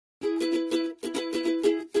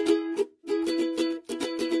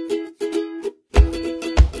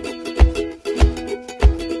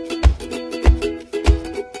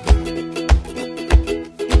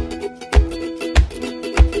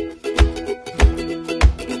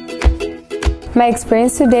My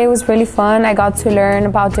experience today was really fun. I got to learn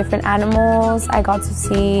about different animals. I got to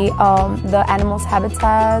see the animals'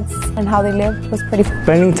 habitats and how they live. It was pretty fun.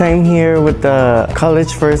 Spending time here with the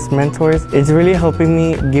college first mentors, it's really helping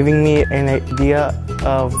me, giving me an idea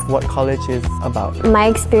of what college is about. My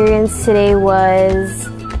experience today was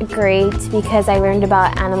great because I learned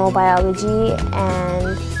about animal biology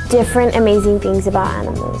and different amazing things about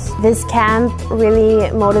animals. This camp really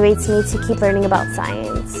motivates me to keep learning about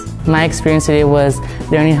science. My experience today was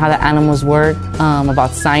learning how the animals work,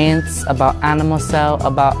 about science, about animal cell,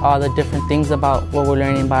 about all the different things about what we're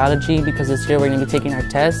learning in biology, because this year we're going to be taking our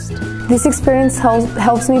test. This experience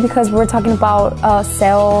helps me because we're talking about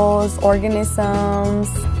cells, organisms.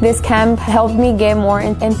 This camp helped me get more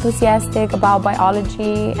enthusiastic about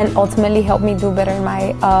biology and ultimately helped me do better in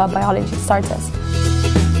my biology STAR test.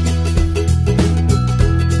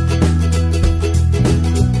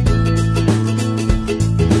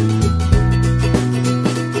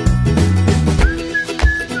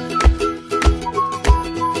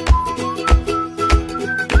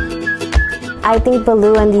 I think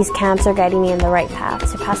Ballew and these camps are guiding me in the right path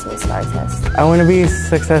to pass my STAR test. I want to be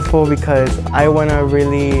successful because I want to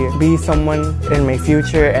really be someone in my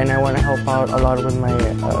future, and I want to help out a lot with my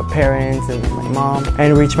parents and my mom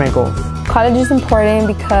and reach my goals. College is important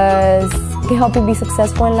because it can help you be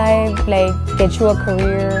successful in life, like get you a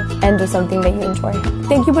career and do something that you enjoy.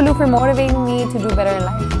 Thank you, Ballew, for motivating me to do better in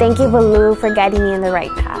life. Thank you, Ballew, for guiding me in the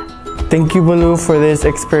right path. Thank you, Ballew, for this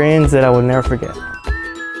experience that I will never forget.